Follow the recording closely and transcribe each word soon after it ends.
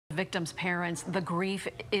Victims' parents, the grief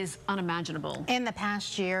is unimaginable. In the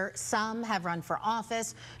past year, some have run for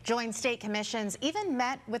office, joined state commissions, even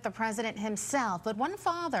met with the president himself. But one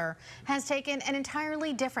father has taken an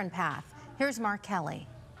entirely different path. Here's Mark Kelly.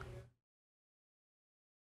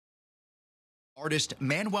 Artist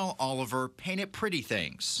Manuel Oliver painted pretty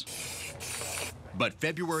things. But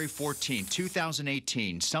February 14,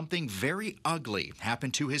 2018, something very ugly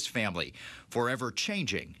happened to his family, forever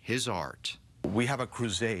changing his art. We have a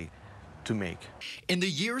crusade to make. In the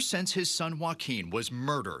years since his son Joaquin was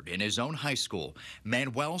murdered in his own high school,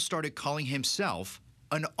 Manuel started calling himself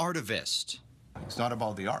an artivist. It's not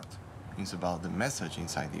about the art. It's about the message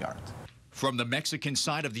inside the art. From the Mexican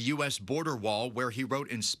side of the U.S. border wall, where he wrote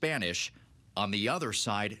in Spanish, on the other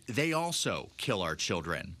side, they also kill our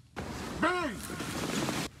children. Bang!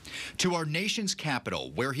 To our nation's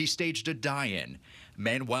capital, where he staged a die-in,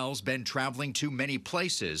 Manuel's been traveling to many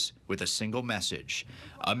places with a single message.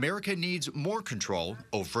 America needs more control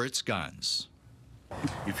over its guns.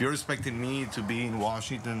 If you're expecting me to be in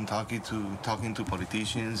Washington talking to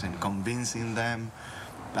politicians and convincing them,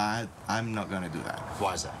 I'm not going to do that.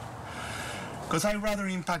 Why is that? Because I'd rather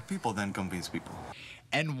impact people than convince people.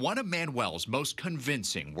 And one of Manuel's most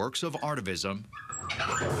convincing works of artivism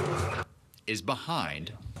is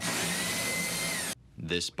behind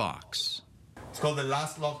this box. It's called The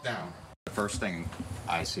Last Lockdown. The first thing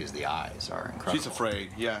I see is the eyes are incredible. She's afraid,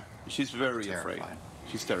 yeah. She's very afraid.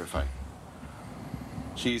 She's terrified.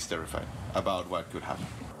 She's terrified about what could happen.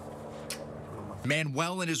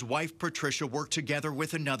 Manuel and his wife Patricia worked together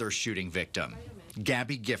with another shooting victim,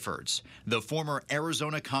 Gabby Giffords, the former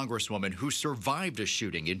Arizona congresswoman who survived a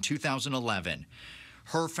shooting in 2011.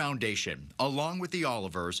 Her foundation, along with the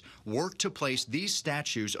Olivers, worked to place these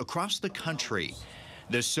statues across the country.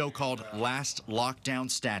 The so-called last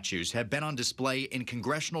lockdown statues have been on display in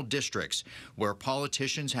congressional districts where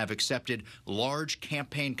politicians have accepted large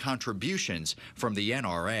campaign contributions from the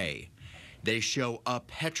NRA. They show a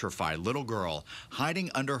petrified little girl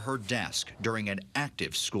hiding under her desk during an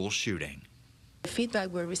active school shooting. The feedback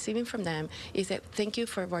we're receiving from them is that thank you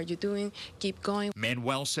for what you're doing, keep going.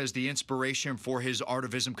 Manuel says the inspiration for his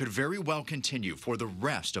artivism could very well continue for the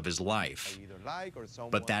rest of his life.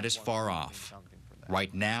 But that is far off.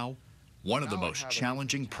 Right now, one of the most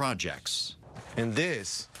challenging projects. And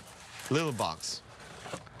this little box,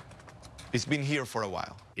 it's been here for a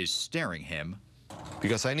while. Is staring him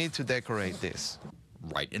because I need to decorate this.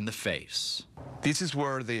 Right in the face. This is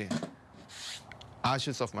where the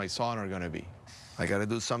ashes of my son are going to be. I got to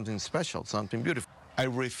do something special, something beautiful. I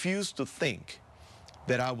refuse to think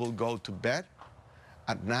that I will go to bed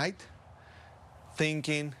at night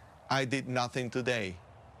thinking I did nothing today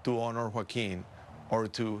to honor Joaquin or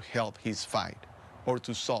to help his fight or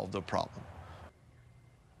to solve the problem.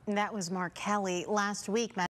 That was Mark Kelly. Last week,